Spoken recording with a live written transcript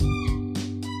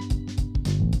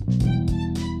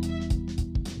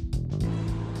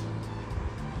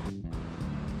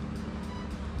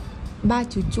Ba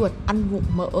chú chuột ăn vụng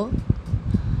mỡ.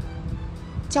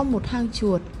 Trong một hang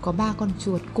chuột có ba con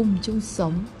chuột cùng chung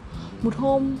sống. Một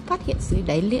hôm phát hiện dưới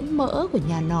đáy liễn mỡ của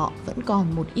nhà nọ vẫn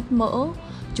còn một ít mỡ.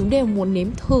 Chúng đều muốn nếm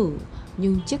thử,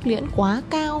 nhưng chiếc liễn quá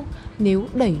cao, nếu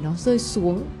đẩy nó rơi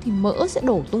xuống thì mỡ sẽ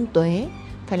đổ tung tóe.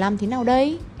 Phải làm thế nào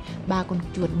đây? Ba con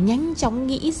chuột nhanh chóng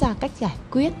nghĩ ra cách giải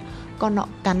quyết. Con nọ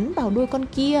cắn vào đuôi con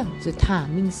kia rồi thả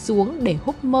mình xuống để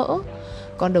húp mỡ.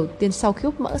 Con đầu tiên sau khi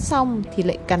húp mỡ xong thì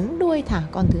lại cắn đuôi thả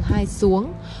con thứ hai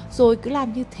xuống, rồi cứ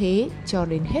làm như thế cho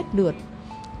đến hết lượt.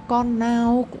 Con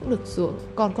nào cũng được xuống,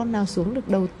 còn con nào xuống được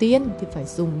đầu tiên thì phải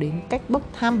dùng đến cách bốc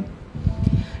thăm.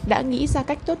 Đã nghĩ ra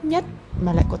cách tốt nhất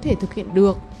mà lại có thể thực hiện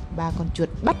được, ba con chuột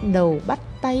bắt đầu bắt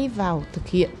tay vào thực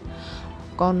hiện.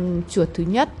 Con chuột thứ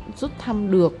nhất rút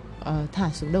thăm được, thả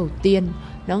xuống đầu tiên.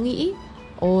 Nó nghĩ: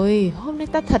 ôi, hôm nay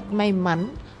ta thật may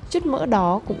mắn, chút mỡ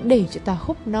đó cũng để cho ta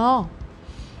húp no.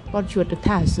 Con chuột được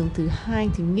thả xuống thứ hai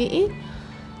thì nghĩ: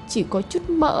 chỉ có chút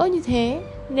mỡ như thế,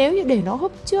 nếu như để nó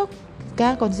húp trước,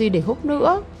 ca còn gì để húp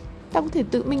nữa, ta có thể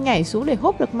tự mình nhảy xuống để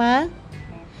húp được mà.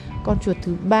 Con chuột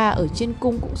thứ ba ở trên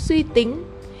cung cũng suy tính: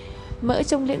 mỡ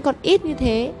trong liễn còn ít như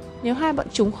thế, nếu hai bọn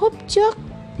chúng húp trước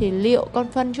thì liệu còn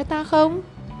phần cho ta không?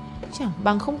 Chẳng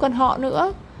bằng không cần họ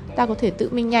nữa, ta có thể tự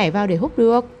mình nhảy vào để húp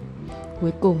được.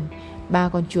 Cuối cùng ba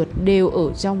con chuột đều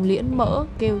ở trong liễn mỡ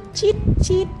kêu chít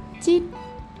chít chít.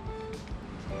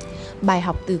 Bài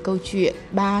học từ câu chuyện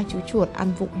ba chú chuột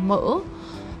ăn vụng mỡ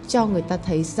cho người ta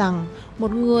thấy rằng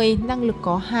một người năng lực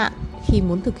có hạn, khi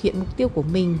muốn thực hiện mục tiêu của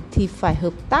mình thì phải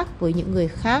hợp tác với những người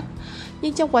khác.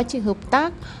 Nhưng trong quá trình hợp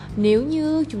tác, nếu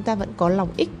như chúng ta vẫn có lòng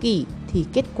ích kỷ thì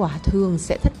kết quả thường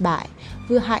sẽ thất bại,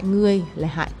 vừa hại người lại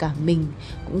hại cả mình,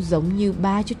 cũng giống như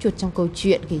ba chú chuột trong câu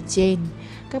chuyện kể trên.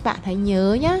 Các bạn hãy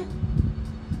nhớ nhé.